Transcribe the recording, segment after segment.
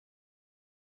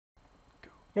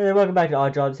Hey there, welcome back to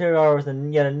Odd Jobs. Here we are with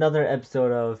yet another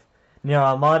episode of Nier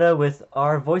Automata with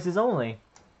our voices only.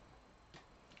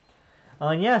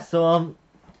 Yeah, so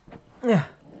yeah,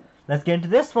 let's get into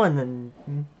this one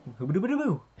then.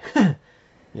 Hoobadoo.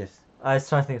 Yes, I was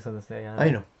trying to think of something to say. I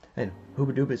know.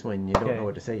 Hooba dooba is when you don't know Okay.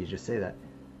 what to say, you just say that.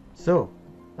 So,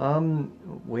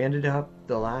 we ended up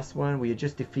the last one. We had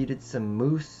just defeated some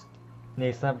moose.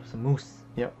 Next up, some moose.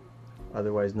 Yep.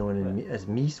 Otherwise known as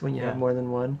meese when you have Yeah. more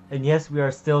than one. And yes, we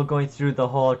are still going through the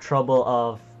whole trouble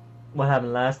of what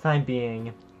happened last time,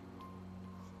 being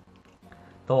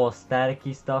the whole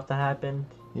staticky stuff that happened.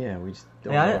 Yeah, we just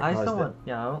don't Yeah, know what I caused still it. want.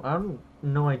 Yeah, I don't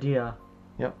no idea.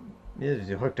 Yep. It was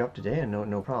hooked up today and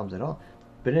no problems at all.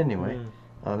 But anyway,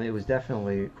 it was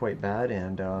definitely quite bad,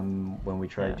 and when we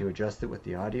tried to adjust it with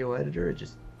the audio editor, it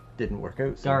just didn't work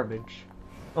out. So. Garbage.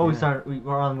 Oh, Yeah.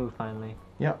 we're on the move finally.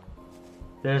 Yep.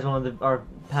 There's one of our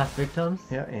past victims.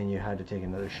 Yeah, and you had to take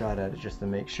another shot at it just to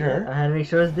make sure. I had to make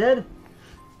sure it's dead.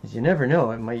 Because you never know,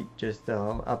 it might just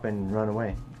up and run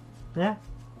away. Yeah.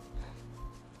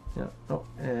 Yeah. Oh,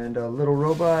 and a little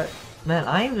robot. Man,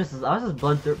 I was just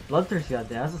bloodthirsty out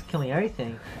there. I was just killing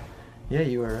everything. Yeah,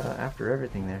 you were after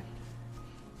everything there.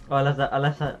 Oh,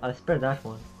 I spared that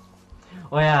one.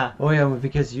 Oh yeah. Oh yeah,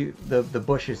 because the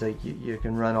bush is like you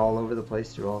can run all over the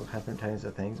place through all different kinds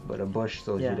of things, but a bush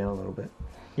slows you down a little bit.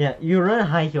 Yeah, you run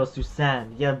high heels through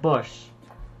sand. You get a bush.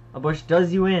 A bush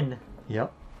does you in.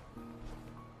 Yep.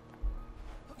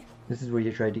 This is where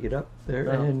you tried to get up there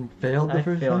Oh. and failed the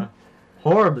first failed time.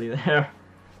 horribly there.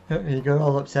 You got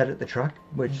all upset at the truck,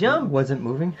 which Jump! wasn't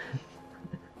moving.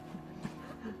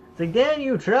 It's like, damn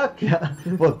you, truck! Yeah,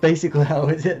 well, basically how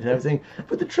was it? And I was saying,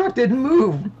 but the truck didn't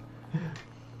move.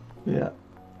 Yeah.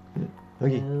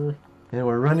 Okay, and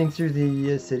we're running through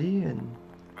the city, and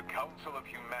The Council of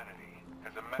Humanity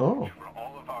has a message Oh. for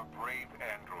all of our brave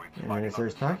androids then fighting it on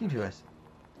starts the talking to surface. us.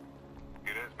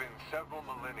 It has been several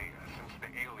millennia since the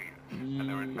aliens and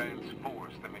their advanced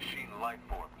force, the machine life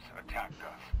forms, attacked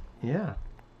us. Yeah.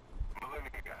 Millennia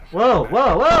since Whoa, then,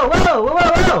 whoa, whoa, whoa,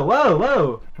 whoa, whoa, whoa,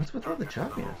 whoa! What's with all the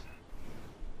choppiness?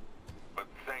 But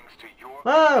thanks to your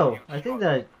Whoa! continued I think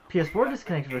struggle, the PS4 we have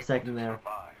disconnected been for a second able to there.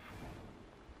 survive.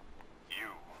 You,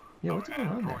 Yeah, what's our going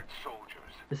on there? android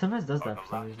soldiers, It sometimes does are that the for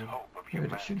some last reason. hope of Yeah,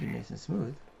 but it should be humanity. nice and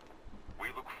smooth. We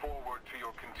look forward to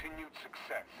your continued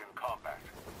success in combat.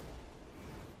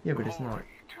 Yeah, but it's not. Glory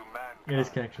to mankind. It is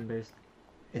connection based.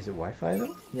 Is it Wi-Fi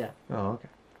though? Yeah. Oh, okay.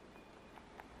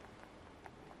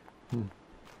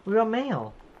 We got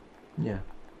mail. Yeah.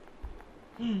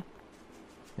 Yeah,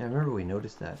 I remember we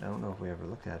noticed that. I don't know if we ever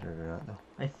looked at it or not though.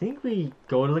 I think we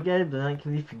go to look at it, but then I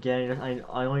completely forget.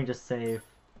 I only just save.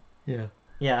 Yeah.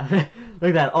 Yeah. Look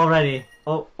at that already.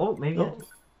 Oh, maybe. Oh.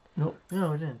 No.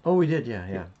 No, we didn't. Oh, we did.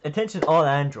 Yeah. Attention all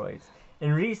androids.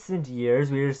 In recent years,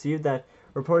 we received that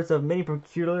reports of many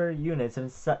peculiar units have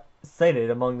been cited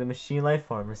among the machine life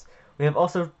forms. We have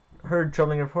also heard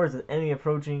troubling reports of enemy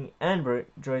approaching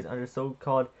androids under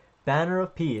so-called banner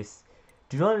of peace.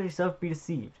 Do not let yourself be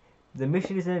deceived. The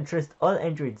mission is to entrust all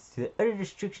androids to the utter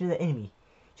destruction of the enemy.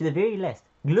 To the very last,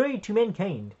 glory to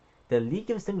mankind. The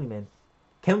League of Assemblymen.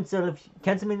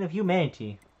 Councilmen of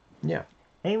Humanity. Yeah.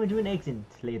 I will do an exit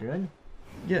later on.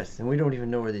 Yes, and we don't even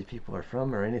know where these people are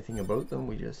from or anything about them.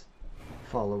 We just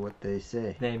follow what they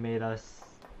say. They made us.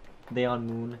 They on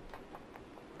moon.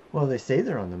 Well, they say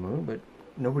they're on the moon, but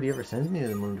nobody ever sends me to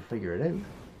the moon to figure it out. You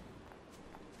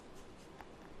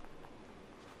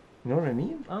know what I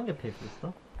mean? I don't get paid for this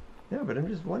stuff. Yeah, but I'm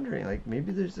just wondering, like,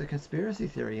 maybe there's a conspiracy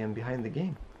theory in behind the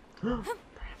game. Perhaps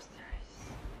there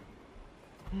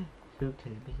is. Who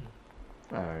could it be?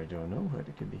 I don't know what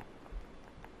it could be.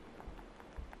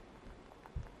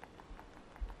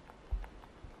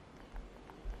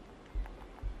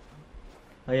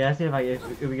 Oh yeah, I see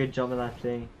if we could jump on that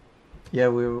thing. Yeah,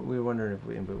 we were wondering if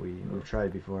we've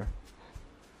tried before.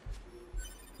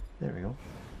 There we go.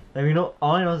 Like we know,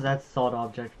 all I know is that's a solid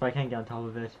object, but I can't get on top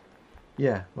of it.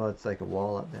 Yeah, well, it's like a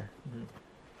wall up there. Mhm.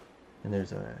 And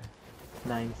there's a,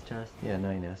 9's chest.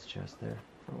 9S chest there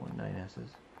for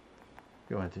 9S's.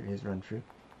 Go on through, he's run through.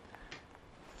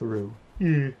 Through.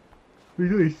 Yeah, it's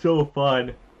really so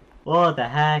fun. Oh, the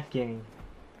hacking.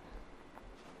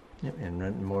 Yep,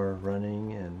 and more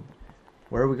running, and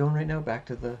where are we going right now? Back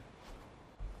to the...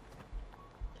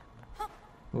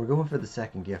 We're going for the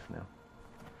second gift now.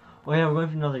 Oh yeah, we're going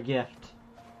for another gift.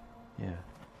 Yeah.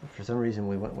 For some reason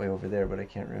we went way over there, but I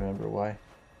can't remember why.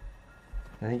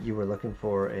 I think you were looking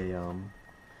for a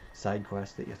side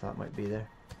quest that you thought might be there.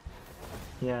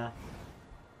 Yeah.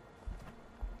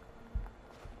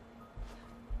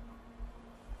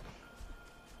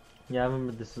 Yeah, I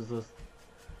remember this was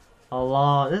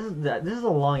This is a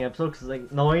long episode because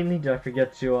like not only did I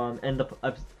forget to end up.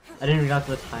 I didn't realize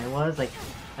what the time was. Like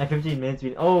at 15 minutes.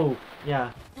 Oh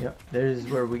yeah. Yep. There's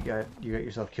where you got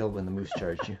yourself killed when the moose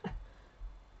charged you.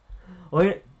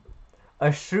 Wait,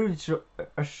 a shrewd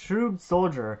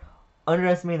soldier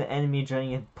underestimated the enemy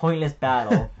during a pointless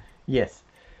battle. Yes.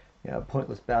 Yeah, a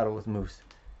pointless battle with moose.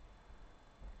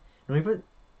 And we put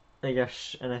like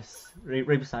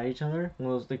right beside each other.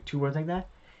 One of those like two words like that.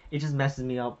 It just messes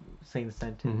me up saying the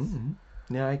sentence.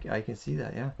 Mm-hmm. Yeah, I can see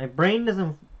that. Yeah. My brain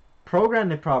doesn't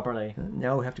program it properly.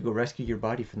 Now we have to go rescue your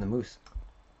body from the moose.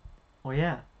 Oh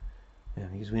yeah. Yeah,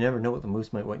 because we never know what the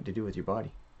moose might want to do with your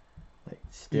body. Like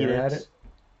stare at it.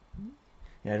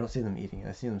 Yeah, I don't see them eating it.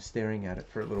 I see them staring at it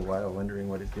for a little while, wondering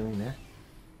what it's doing there.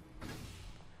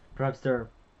 Perhaps they're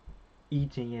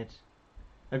eating it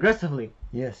aggressively.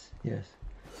 Yes, yes.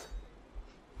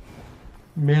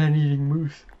 Man-eating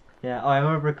moose. Yeah, oh, I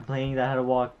remember complaining that I had to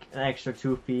walk an extra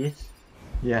 2 feet.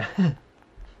 Yeah.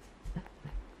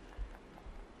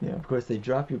 Yeah, of course they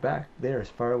drop you back there as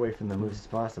far away from the moose as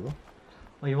possible.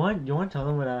 Oh, you want to tell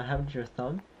them what happened to your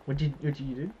thumb? What did you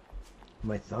do?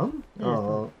 My thumb? Yeah,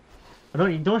 oh, well.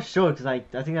 You don't show it because I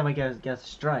think that might get a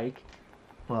strike.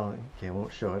 Well, okay, I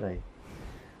won't show it.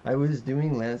 I was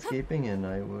doing landscaping and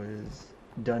I was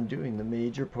done doing the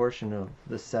major portion of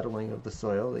the settling of the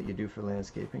soil that you do for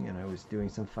landscaping, and I was doing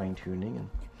some fine-tuning, and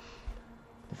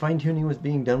the fine-tuning was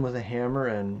being done with a hammer,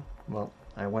 and well,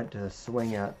 I went to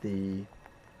swing at the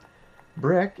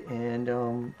brick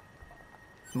and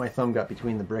my thumb got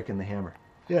between the brick and the hammer.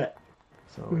 Yeah.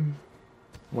 So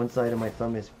one side of my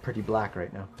thumb is pretty black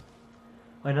right now.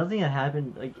 Another thing that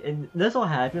happened, like, and this all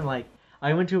happened, like,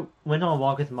 I went on a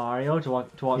walk with Mario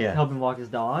to help him walk his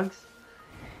dogs.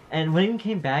 And when he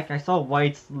came back, I saw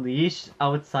White's leash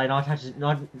outside,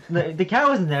 the cat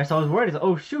wasn't there, so I was worried. I was like,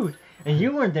 oh shoot, and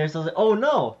you weren't there, so I was like, oh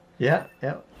no. Yeah.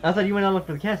 I thought you went out to look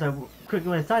for the cat, so I quickly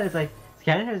went inside. It's like, is the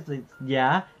cat in here? It's like,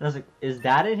 yeah. And I was like, is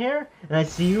that in here? And I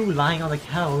see you lying on the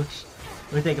couch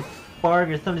with like a bar of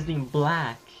your thumb just being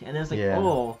black, and it was like,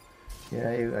 oh.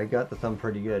 Yeah, I got the thumb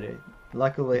pretty good.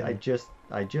 Luckily, I just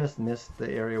missed the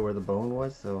area where the bone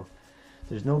was, so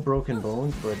there's no broken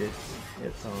bones, but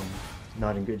it's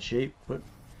not in good shape. But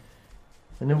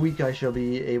in a week, I shall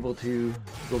be able to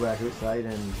go back outside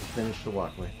and finish the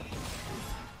walkway.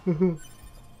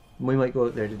 We might go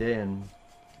out there today and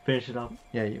finish it up.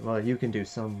 Yeah, well, you can do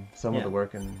some of the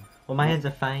work, and well, my hands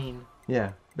are fine.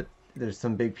 Yeah, but there's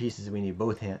some big pieces we need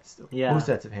both hands, both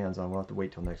sets of hands on. We'll have to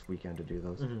wait till next weekend to do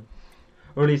those.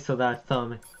 Or at least so that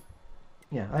thumb.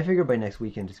 Yeah, I figure by next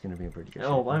weekend it's going to be in pretty good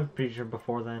shape. Oh, I'm pretty sure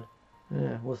before then.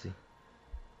 Yeah, we'll see.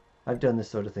 I've done this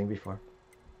sort of thing before.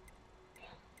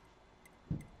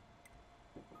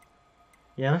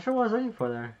 Yeah, I'm not sure what I was looking for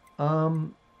there. I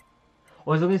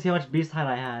was looking to see how much B-side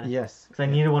I had. Yes. Because I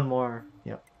needed one more.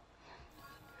 Yep.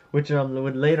 Which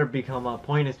would later become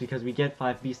pointless because we get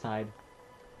 5 B-side.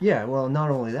 Yeah, well,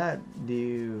 not only that,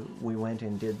 we went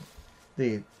and did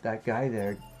that guy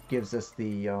there gives us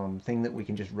the thing that we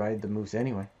can just ride the moose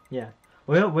anyway. Yeah.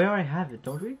 Well, we already have it,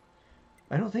 don't we?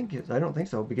 I don't think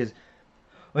so, because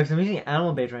like, so I'm using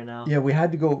animal bait right now. Yeah, we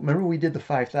had to go. Remember, we did the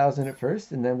 5,000 at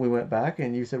first, and then we went back,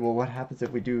 and you said, "Well, what happens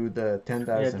if we do the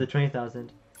 10,000?" Yeah, the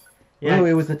 20,000. Yeah, no,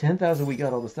 it was the 10,000. We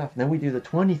got all the stuff, and then we do the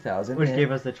 20,000, which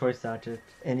gave us the choice sachet.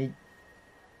 And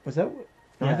was that?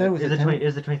 No, yeah, I thought it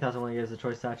was the 20,000 one. Gave us the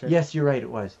choice sachet. Yes, you're right. It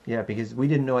was. Yeah, because we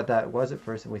didn't know what that was at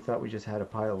first, and we thought we just had a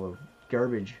pile of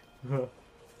garbage. It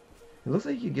looks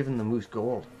like you're giving the moose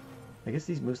gold. I guess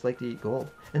these moose like to eat gold,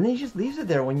 and then he just leaves it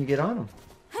there when you get on them.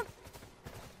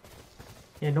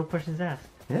 Yeah, no questions asked.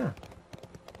 Yeah.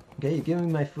 Okay, you give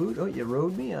me my food. Oh, you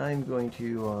rode me. I'm going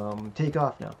to take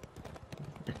off now.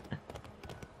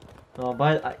 Oh,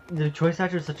 but the choice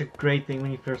sachet is such a great thing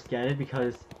when you first get it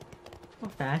because how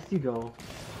fast you go.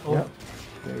 Oh. Yep.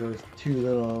 There goes 2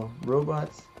 little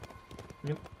robots.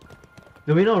 Yep.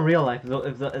 Though we know in real life,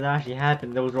 if that actually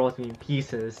happened, those robots would be in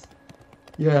pieces.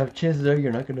 Yeah, chances are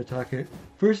you're not going to talk it.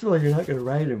 First of all, you're not going to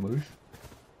ride a moose.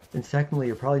 And secondly,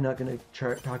 you're probably not going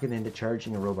to talk it into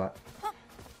charging a robot.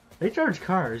 They charge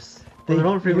cars. They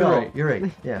don't free will. Right, you're right.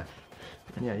 Yeah.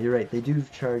 Yeah, you're right. They do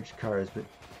charge cars, but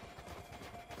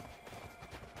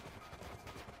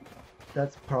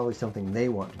that's probably something they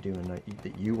want to do and not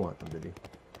that you want them to do.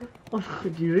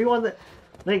 Do you really want that?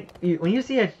 Like, when you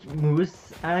see a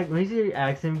moose, when you see an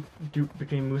accident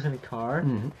between a moose and a car,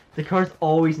 the car's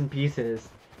always in pieces.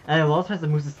 And a lot of times the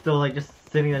moose is still, like,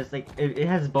 just sitting there, just like, it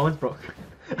has its bones broke.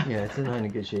 Yeah, it's in kind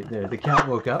of good shape there. The cat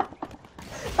woke up.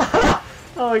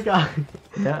 Oh my god.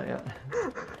 Yeah.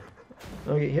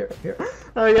 Okay, here.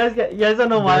 Oh, you guys don't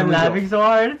know why There I'm we go. laughing so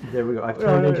hard? There we go. I've No,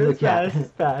 turned no, into a it's cat. fast,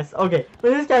 it's fast. Okay,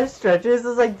 when this guy stretches,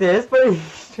 it's like this, but he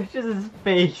stretches his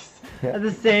face Yeah. at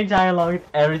the same time along with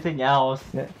everything else.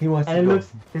 Yeah, he wants And to it go.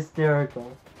 looks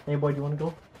hysterical. Hey boy, do you want to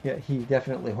go? Yeah, he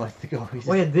definitely wants to go. He's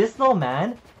Oh yeah, this little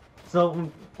man.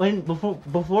 So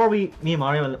before me and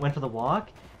Mario went for the walk,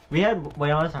 we had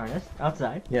White on his harness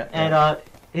outside. Yeah, And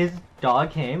his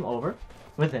dog came over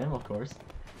with him, of course.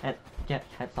 And cat,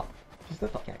 stop.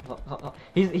 Stop, cat, stop.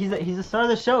 He's the star of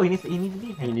the show. He needs to be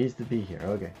here. He needs to be here.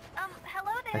 Okay.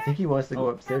 Hello there. I think he wants to go Oh.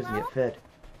 upstairs and get fed.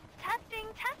 Testing.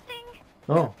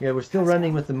 Oh, yeah, we're still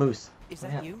running with the moose. Is Yeah.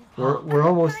 that you? We're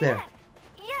almost there.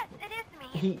 Yes, it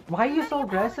is me. Why are you so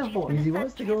aggressive, boy? Because he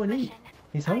wants to go and eat.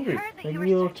 He's hungry. Like a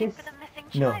little kiss.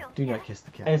 No, do not kiss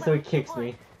the cat. And so he kicks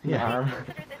me. in the Yeah. arm.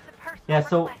 Yeah,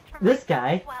 so this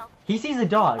guy, he sees a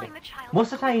dog.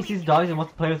 Most of the time he sees dogs and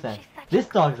wants to play with them. This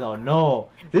dog though, no.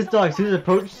 This dog, as soon as it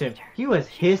approached him, he was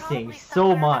hissing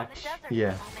so much.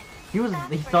 Yeah. He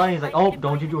saw it and he's like, oh,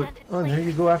 don't you do it. Oh, and there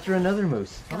you go after another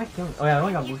moose. Oh yeah, I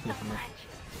only got moose from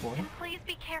this. And please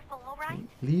be careful, alright?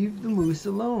 Leave the moose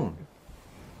alone.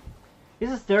 He's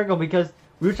hysterical because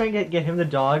we were trying to get him the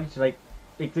dog to like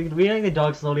we letting the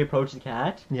dog slowly approach the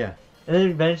cat. Yeah. And then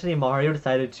eventually Mario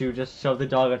decided to just shove the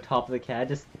dog on top of the cat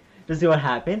just to see what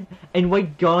happened. And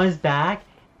White got on his back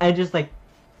and just like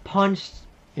punched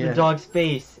Yeah. the dog's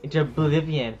face into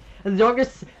oblivion. And the dog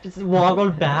just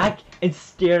woggled back and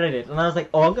stared at it. And I was like,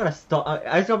 oh, I'm gonna stop.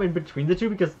 I stopped in between the two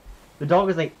because the dog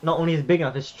was like, not only is big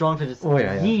enough, it's strong to just Oh,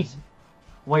 yeah, yeah. yeet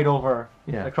White over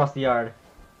Yeah. across the yard.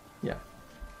 Yeah.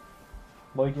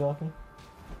 Boy, you walking?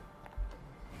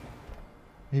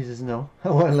 He says, no, I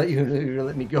want to let you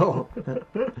let me go.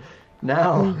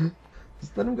 Now.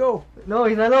 Just let him go. No,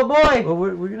 he's my little boy! Well,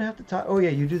 we're going to have to talk. Oh,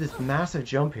 yeah, you do this massive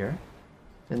jump here.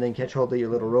 And then catch hold of your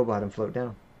little robot and float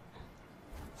down.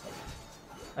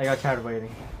 I got tired of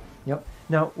waiting. Yep.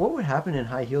 Now, what would happen in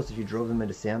high heels if you drove them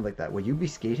into sand like that? Would you be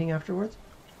skating afterwards?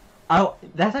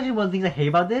 That's actually one of the things I hate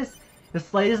about this. The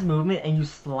slightest movement and you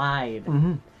slide.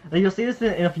 Mm-hmm. Like you'll see this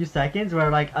in a few seconds where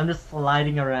like I'm just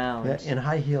sliding around. Yeah, in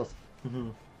high heels. Mm-hmm.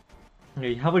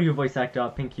 Okay, how about you voice act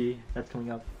Pinky? That's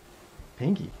coming up.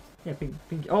 Pinky. Yeah,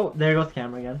 Pinky. Oh, there goes the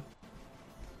camera again.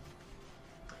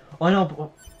 Oh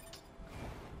no.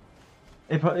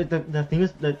 The thing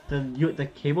is the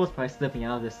cable is probably slipping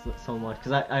out of this so much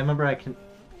because I remember I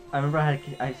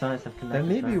sometimes have connected. That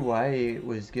may be why it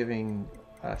was giving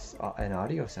us an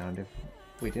audio sound if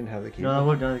we didn't have the cable. No, that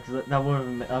would have done it, 'cause that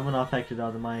would have affected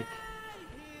the mic.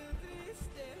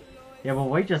 Yeah, but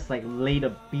White just like laid a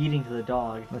beating to the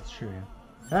dog. That's true.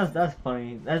 Yeah. That's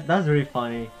funny. That's really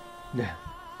funny. Yeah.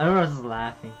 I remember I was just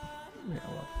laughing. Yeah,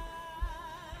 well.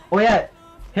 Oh yeah,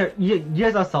 here you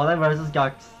guys all saw that where I just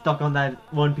got stuck on that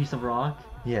one piece of rock.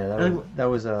 Yeah, And that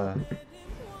was a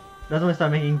That's when I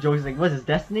started making jokes like, "What's his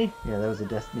destiny?" yeah, that was a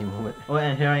destiny moment. Oh,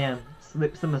 and here I am,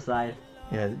 slip aside.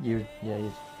 Yeah,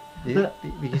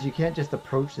 because you can't just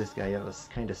approach this guy. You have to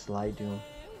kind of slide to him.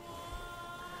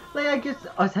 Like I just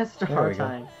I had such a There hard we go.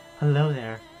 time. Hello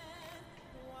there.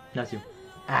 That's you.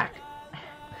 Ack.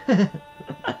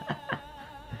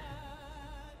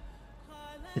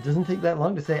 It doesn't take that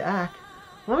long to say ack.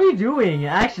 What are you doing?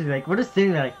 Actually, like we're just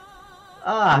sitting there like,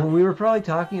 Well, we were probably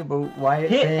talking about why it's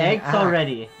hit saying X ack.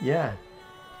 already. Yeah.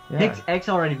 Hit X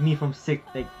already. Me from sick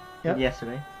like Yep.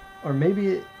 yesterday. Or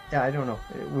maybe yeah, I don't know.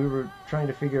 We were trying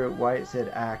to figure out why it said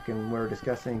ack, and we were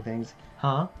discussing things.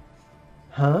 Huh?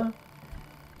 Huh?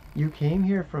 You came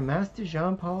here from Master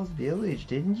Jean-Paul's village,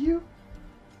 didn't you?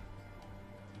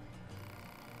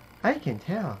 I can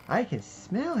tell. I can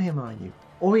smell him on you.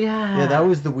 Oh yeah. Yeah, that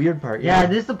was the weird part. Yeah,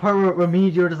 this is the part where me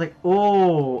and you were just like,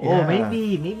 oh, Yeah.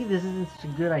 maybe this isn't such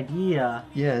a good idea.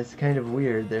 Yeah, it's kind of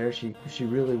weird there. She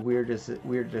really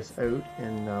weirded us out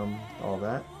and all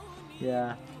that.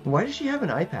 Yeah. Why does she have an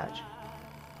eye patch?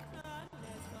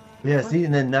 Yeah, see,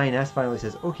 and then 9S finally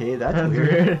says, okay, that's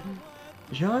weird.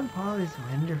 Jean-Paul is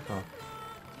wonderful.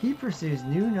 He pursues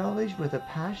new knowledge with a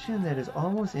passion that is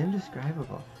almost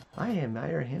indescribable. I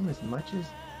admire him as much as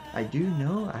I do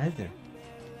no other.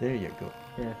 There you go.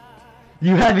 Yeah.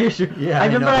 You have issue. Yeah, I I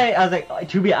remember know. I was like,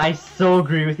 to be, I so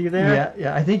agree with you there. Yeah,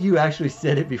 yeah. I think you actually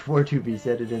said it before 2B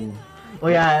said it in. Oh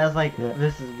yeah, I was like, Yeah.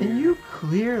 this is weird. And you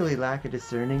clearly lack a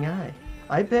discerning eye.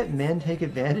 I bet men take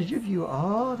advantage of you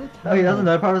all the time. Oh yeah, that's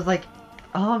another part. I was like,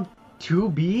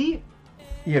 2B?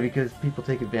 Yeah, because people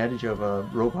take advantage of a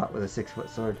robot with a 6-foot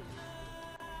sword.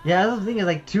 Yeah, that's the thing is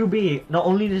like 2B. Not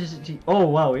only does she, oh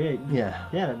wow, yeah, Yeah.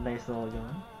 yeah, a nice little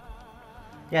yawn.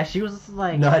 Yeah, she was just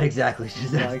like, Not exactly.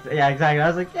 She's yeah, yeah, exactly. I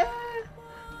was like, yeah.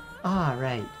 all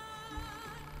right.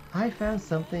 I found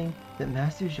something that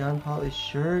Master Jean-Paul is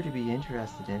sure to be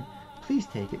interested in. Please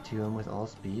take it to him with all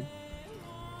speed.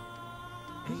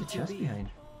 There's a chest behind.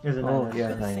 There's a Oh, 9S. yeah,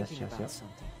 I've been 9S thinking chest, about yep.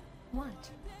 something. What?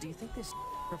 Do you think this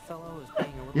fellow is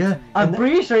being a little Yeah, too I'm and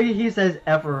pretty sure he says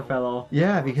Emperor fellow.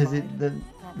 Yeah, because it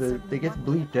gets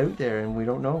bleeped out there, and we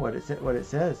don't know what it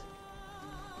says.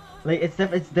 Like it's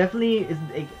definitely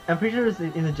I'm pretty sure it's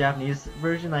in the Japanese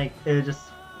version. Like it just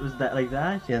was that like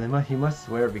that. Yeah, he must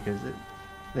swear because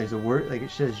there's a word like it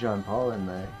says Jean Paul in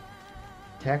the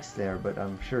text there, but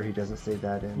I'm sure he doesn't say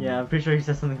that in. Yeah, I'm pretty sure he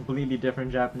says something completely different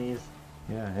in Japanese.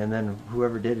 Yeah, and then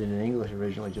whoever did it in English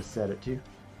originally just said it too.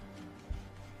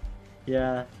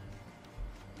 Yeah.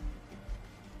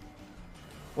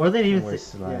 Or they didn't And we're even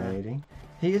sliding.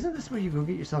 Hey, isn't this where you go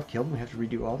get yourself killed and we have to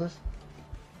redo all this?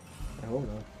 I hope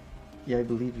not. Yeah, I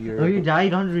believe you're. If you die, you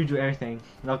don't have to redo everything.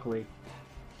 Luckily,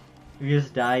 if you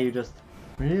just die, you just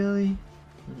Really?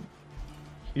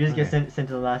 get Okay. sent to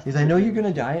the last. Because I know you're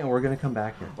gonna die and we're gonna come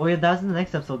back here. Oh yeah, that's in the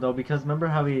next episode though. Because remember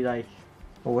how we like.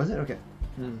 Oh, was it? Okay.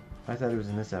 Mm. I thought it was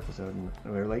in this episode, and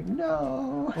we were like,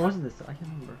 no. What was this? I can't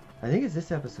remember. I think it's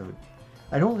this episode.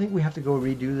 I don't think we have to go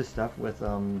redo the stuff with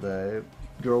the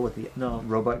girl with the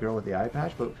robot girl with the eye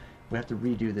patch, but we have to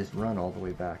redo this run all the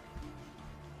way back.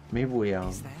 Maybe we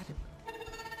Is that?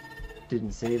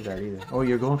 didn't save that either. Oh,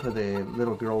 you're going for the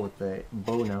little girl with the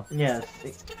bow now. Yes.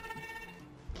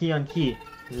 Key on key.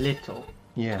 Little.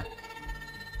 Yeah.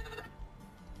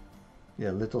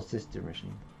 Yeah, little sister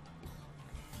machine.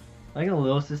 I think a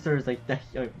little sister is like the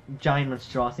giant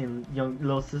monstrosity, and young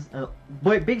little sister,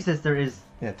 big sister is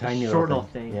Yeah, a tiny short little little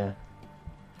thing. Yeah.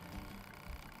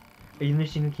 Are you the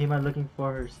machine who came out looking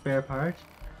for her spare part?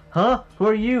 Huh? Who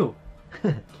are you?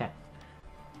 Cat.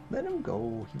 Let him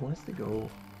go. He wants to go.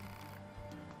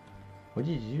 What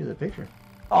did you do to the picture?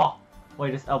 Oh! Well,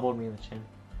 he just elbowed me in the chin.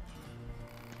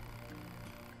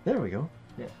 There we go.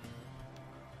 Yeah.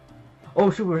 Oh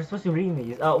shoot, we were supposed to be reading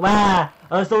these. Oh wow!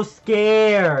 I was so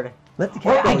scared! Let the Oh,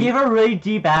 cat go. I gave her a really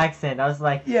deep accent. I was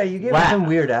like, Yeah, you gave wow. her some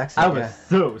weird accent. I was yeah.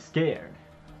 so scared.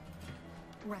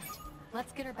 Right.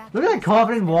 Let's get her back. Look at that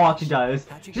confident walk she does.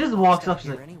 How'd you She get just lost walks out up, she's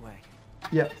here like, anyway?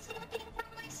 Yep.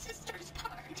 Sister's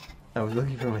part. I was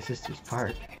looking for my sister's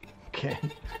part. Okay.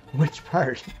 Which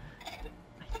part?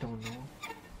 I don't know.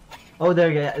 Oh, there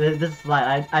you go. This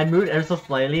slide. I moved ever so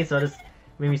slightly, so it just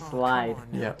made me Oh, slide. come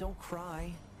on now, Yeah. Don't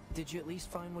cry. Did you at least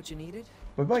find what you needed?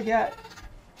 What about cat?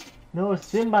 No,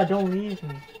 Simba, don't leave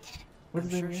me. What's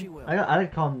I'm his sure name? she will. I like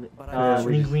to call him But I'm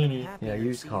sure she's Linguini. happier Yeah, you to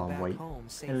just see call him back White. home,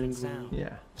 safe And and Linguini. sound.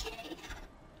 Yeah.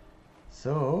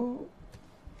 So,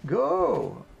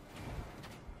 go.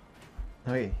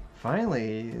 Okay,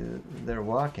 finally they're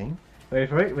walking. Wait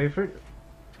for it, wait for it.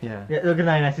 Yeah. Yeah, look at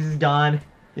 9S, this is gone.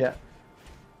 Yeah.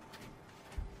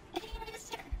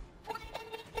 Mister, why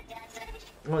the desert?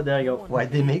 Oh, there you go.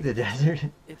 Why'd they make the desert?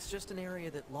 It's just an area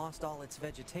that lost all its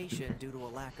vegetation due to a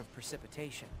lack of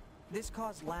precipitation. This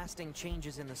caused lasting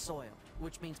changes in the soil,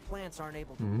 which means plants aren't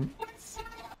able to... Hmm.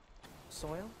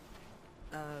 Soil?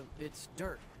 It's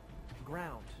dirt.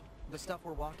 Ground. The stuff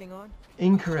we're walking on?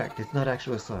 Incorrect. It's not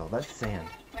actually soil. That's sand.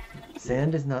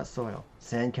 Sand is not soil.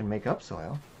 Sand can make up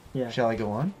soil. Yeah. Shall I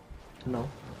go on? No.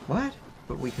 What?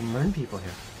 But we can learn people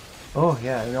here. Oh,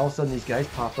 yeah, and all of a sudden these guys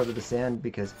pop out of the sand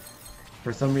because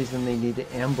for some reason they need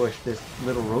to ambush this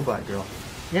little robot girl.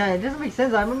 Yeah, it doesn't make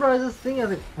sense. I remember I was just thinking, I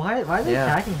was like, why are they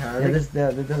attacking her? Yeah, Like,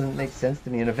 that doesn't make sense to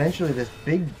me. And eventually this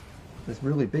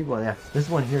really big one, yeah, this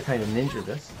one here kind of ninja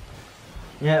this.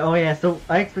 yeah, oh yeah, so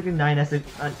I expected 9S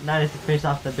to finish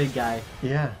off the big guy.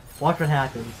 Yeah. Watch what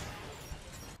happens.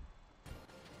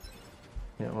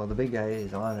 Yeah, well, the big guy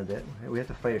is on a bit. We have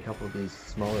to fight a couple of these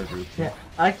smaller groups. Yeah,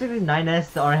 I expected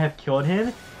 9S to already have killed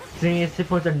him, seeing his hit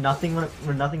points are nothing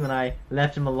when I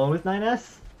left him alone with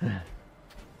 9S.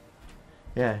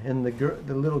 Yeah, and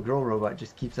the little girl robot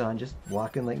just keeps on just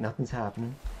walking like nothing's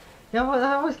happening. Yeah, well,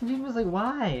 I was confused. I was like,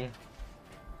 why?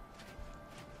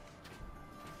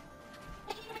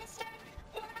 Mister,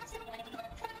 where's the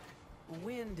wind?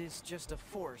 Wind is just a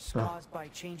force Oh. caused by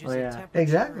changes Oh, in yeah. temperature,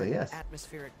 Exactly, and yes.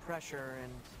 atmospheric pressure,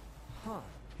 and... Huh.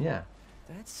 Yeah.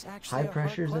 That's actually High a hard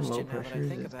pressures and low question now that I pressures,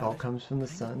 think it about all it. comes from the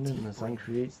Kinda sun, and the deep, sun like-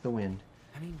 creates the wind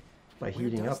I mean, by where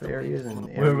heating does up the wind areas come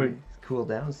and from? areas cool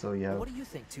down, so you have what do you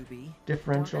think, 2B?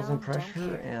 differentials in Don't know, pressure, don't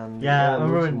care. and Yeah, I it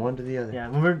remember moves when- from one to the other. Yeah,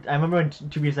 I remember when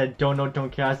 2B said,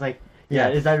 don't care. I was like, yeah,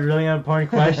 Yeah. is that really an important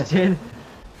question?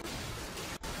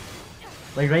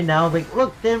 Like right now, like,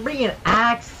 look, they're bringing an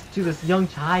axe to this young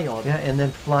child. Yeah, and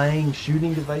then flying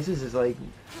shooting devices is like,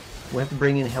 we have to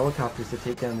bring in helicopters to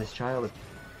take down this child.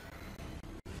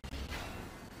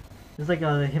 It's like the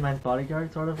Hitman's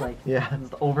Bodyguard, sort of, like, Yeah. it's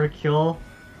the overkill.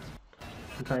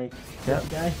 I'm trying to Yep. get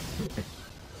the guy.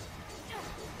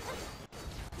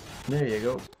 There you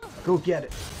go. Go get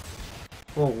it.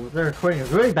 Whoa, the recording is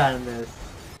really bad in this.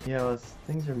 Yeah, well,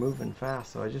 things are moving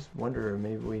fast, so I just wonder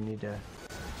maybe we need to.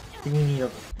 I think we need a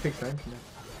fix our internet.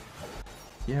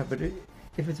 Yeah, but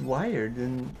if it's wired,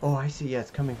 then oh, I see. Yeah, it's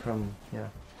coming from. Yeah.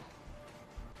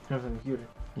 It's coming from the computer.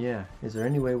 Yeah. Is there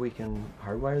any way we can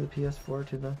hardwire the PS4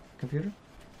 to the computer?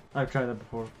 I've tried that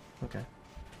before. Okay.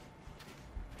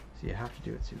 So you have to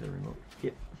do it through the remote.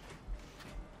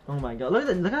 Oh my god,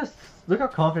 look how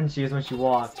confident she is when she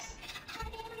walks.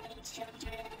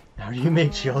 How do you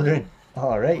make children?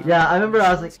 All right. Yeah, I remember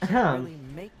I was like, Can't really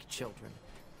make children.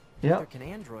 Yeah. Neither can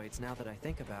androids now that I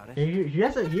think about it. You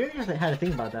just had to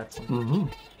think about that. Mm-hmm.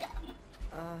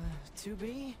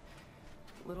 2B?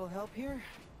 Little help here?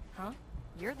 Huh?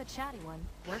 You're the chatty one.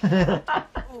 We're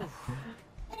Oh,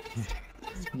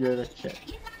 You're the shit.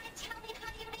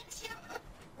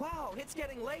 wow, it's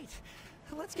getting late.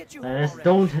 Let's get you And home just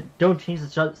already. don't change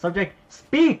the subject.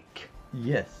 Speak.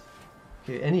 Yes.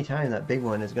 Okay. Anytime that big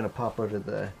one is gonna pop out of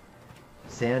the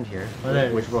sand here, Oh, there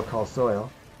it which is. we'll call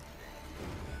soil.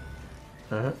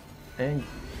 And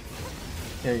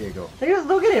there you go. Like, just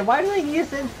look at it. Why do they need to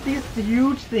send these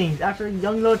huge things after a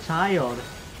young little child?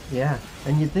 Yeah,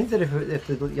 and you'd think that if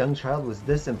the young child was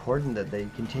this important that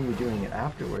they'd continue doing it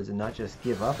afterwards and not just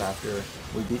give up after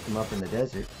we beat them up in the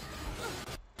desert.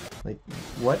 Like,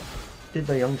 what did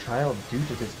the young child do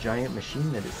to this giant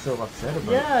machine that is so upset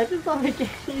about? Yeah, it just don't make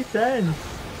any sense.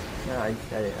 Yeah,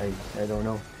 I don't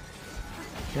know.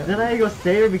 Yeah. Then I go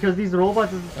save her because these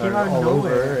robots just came out of all over,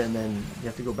 nowhere. and then you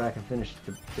have to go back and finish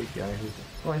the big guy. Who's,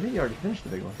 oh, I think you already finished the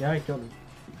big one. Yeah, I killed him.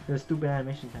 It was stupid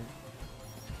animation time.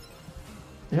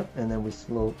 Yep, and then we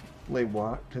slowly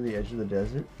walk to the edge of the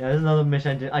desert. Yeah, there's another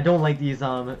mission I did. I don't like these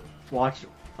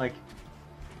like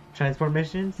transport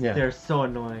missions. Yeah. They're so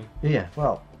annoying. Yeah,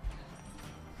 well.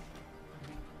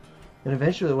 And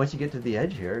eventually, once you get to the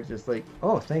edge here, it's just like,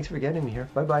 oh, thanks for getting me here.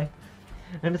 Bye-bye.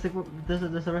 And it's like, well, there's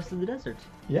the rest of the desert.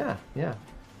 Yeah, yeah.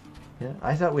 Yeah,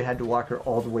 I thought we had to walk her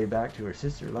all the way back to her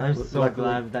sister. I'm so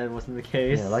glad that wasn't the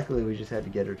case. Yeah, luckily we just had to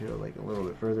get her to like a little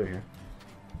bit further here.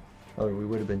 Or we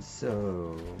would have been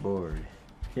so bored.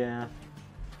 Yeah.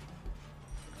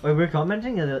 Wait, we're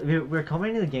commenting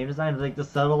the game design, like the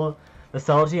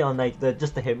subtlety on like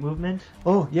just the hip movement.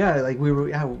 Oh yeah, like we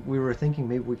were thinking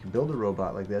maybe we could build a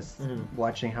robot like this,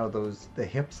 watching how the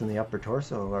hips and the upper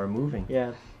torso are moving.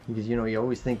 Yeah. Because you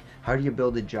always think, how do you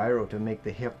build a gyro to make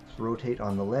the hips rotate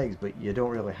on the legs? But you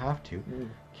don't really have to. You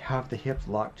have the hips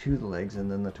locked to the legs, and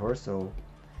then the torso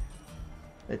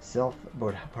itself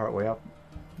about part way up.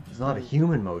 It's not a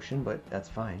human motion, but that's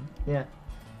fine. Yeah.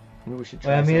 Maybe we should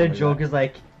try. Well, I mean, a something joke like is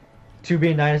like, to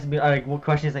be nice, like, one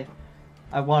question is like,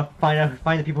 I want to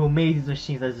find the people who made these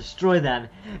machines, let's destroy them,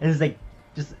 and it's like,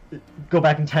 just go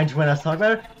back in time to when I was talking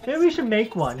about it. Maybe we should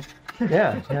make one.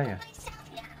 that. Yeah.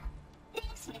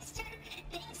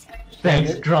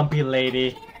 Thanks, grumpy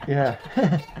lady. Yeah.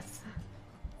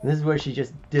 This is where she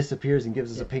just disappears and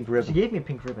gives us a pink She ribbon. gave me a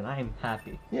pink ribbon. I am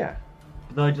happy. Yeah.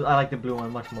 Though I like the blue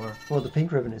one much more. Well, the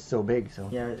pink ribbon is so big, so.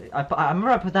 Yeah, I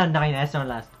remember I put that 9S on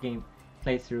last game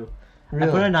playthrough. Really?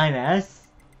 I put a 9S.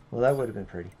 Well, that would have been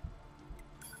pretty.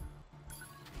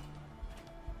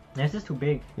 It's just too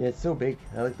big. Yeah, it's so big.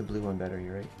 I like the blue one better,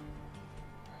 you're right.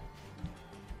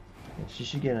 Yeah, she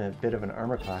should get a bit of an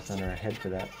armor class on her head for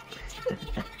that.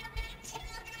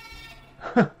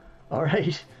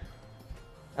 Alright.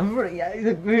 I remember, yeah,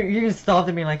 you just stopped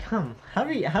at me like, how do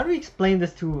we explain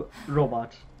this to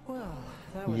robot? Well,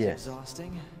 that was Yes.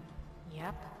 exhausting.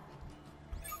 Yep.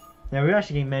 Yeah, we're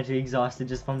actually getting mentally exhausted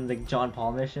just from the John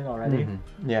Paul mission already.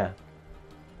 Yeah.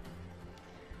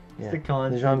 Yeah. the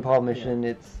con- The Jean Paul mission,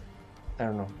 it's, I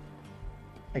don't know.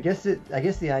 I guess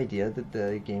the idea that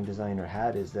the game designer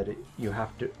had is that you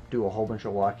have to do a whole bunch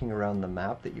of walking around the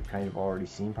map that you've kind of already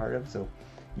seen part of, so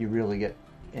you really get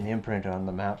an imprint on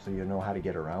the map, so you know how to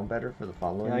get around better for the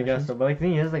following Yeah, I missions. guess so. But like, the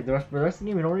thing is, like the rest of the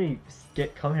game, we don't really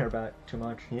come here about too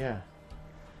much. Yeah.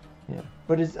 Yeah.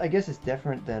 But I guess it's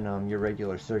different than your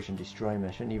regular search and destroy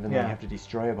mission, even though Yeah. you have to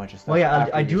destroy a bunch of stuff. Well, yeah,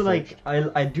 after I you do search. like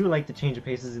I do like the change of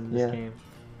paces in this Yeah. game.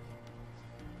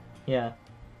 Yeah.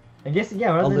 I guess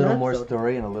yeah. We're a at the little end more episode.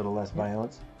 story and a little less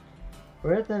violence.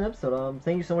 We're at the end episode.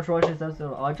 Thank you so much for watching this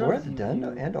episode of Odd Jobs. We're at the If done you-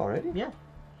 end already? Yeah.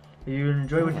 If you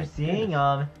enjoy Oh what my you're seeing,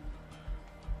 goodness.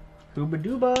 hooba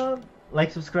dooba, like,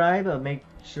 subscribe, make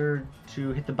sure to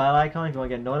hit the bell icon if you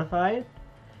want to get notified,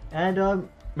 and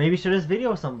maybe share this video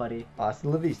with somebody. Hasta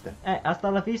la vista. Hasta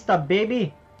la vista,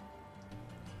 baby.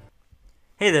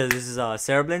 Hey there, this is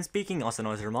Sarah Blinn speaking, also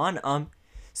known as Herman.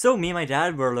 So me and my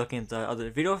dad were looking at the other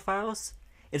video files,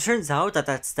 it turns out that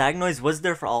that stag noise was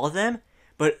there for all of them,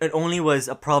 but it only was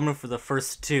a problem for the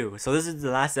first two. So this is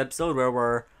the last episode where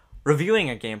we're reviewing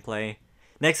a gameplay.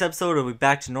 Next episode will be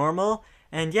back to normal,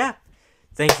 and yeah.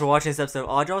 Thank you for watching this episode of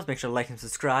Oddjobs. Make sure to like and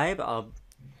subscribe.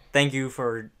 Thank you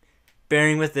for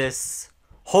bearing with this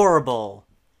horrible.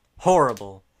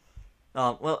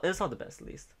 Well, it's not the best, at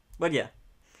least. But yeah.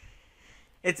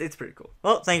 It's pretty cool.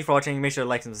 Well, thank you for watching. Make sure to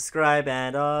like and subscribe,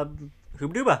 and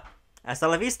hoop dooba. Hasta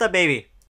la vista, baby.